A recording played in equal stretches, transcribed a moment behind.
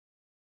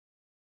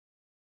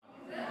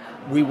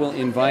We will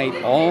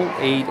invite all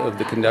 8 of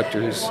the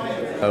conductors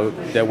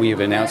that we have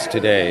announced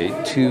today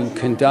to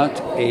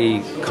conduct a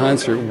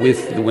concert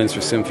with the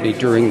Windsor Symphony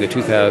during the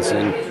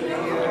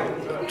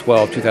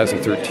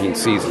 2012-2013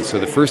 season. So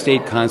the first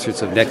 8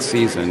 concerts of next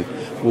season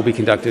will be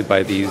conducted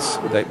by these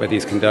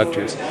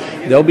conductors.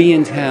 They'll be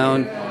in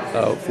town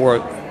for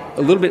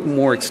a little bit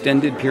more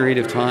extended period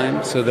of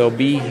time, so they'll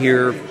be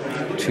here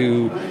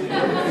to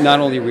not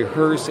only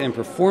rehearse and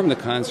perform the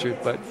concert,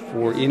 but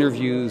for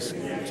interviews,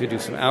 to do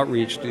some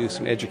outreach, to do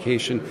some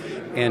education,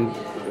 and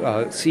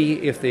see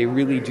if they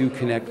really do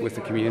connect with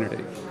the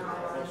community.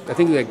 I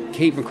think that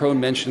Kate McCrone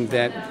mentioned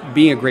that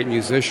being a great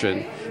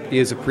musician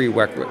is a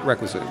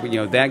prerequisite.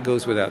 That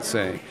goes without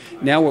saying.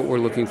 Now what we're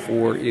looking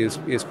for is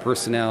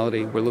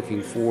personality. We're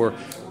looking for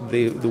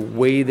the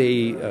way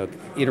they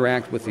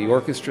interact with the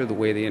orchestra, the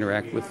way they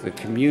interact with the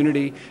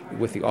community,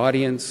 with the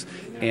audience,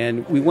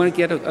 and we want to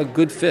get a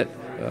good fit.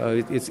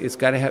 It's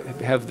got to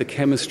have the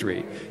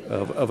chemistry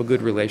of a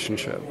good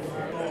relationship.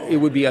 It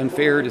would be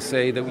unfair to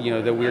say that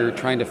that we're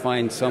trying to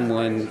find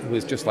someone who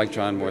is just like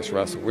John Morris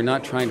Russell. We're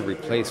not trying to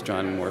replace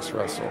John Morris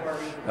Russell.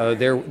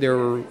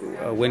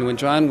 When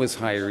John was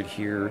hired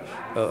here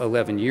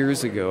 11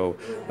 years ago,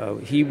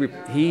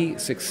 he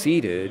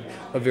succeeded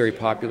a very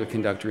popular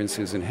conductor in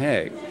Susan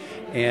Haig,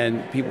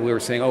 and people were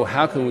saying, "Oh,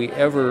 how can we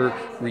ever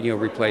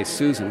replace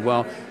Susan?"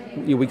 Well,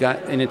 we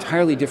got an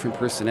entirely different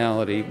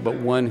personality, but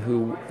one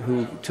who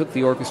took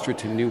the orchestra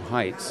to new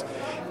heights.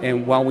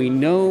 And while we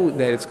know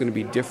that it's going to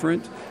be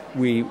different,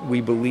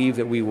 we believe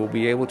that we will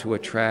be able to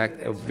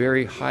attract a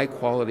very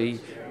high-quality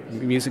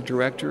music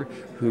director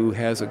who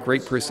has a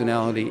great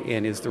personality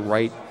and is the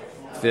right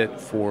fit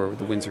for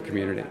the Windsor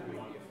community.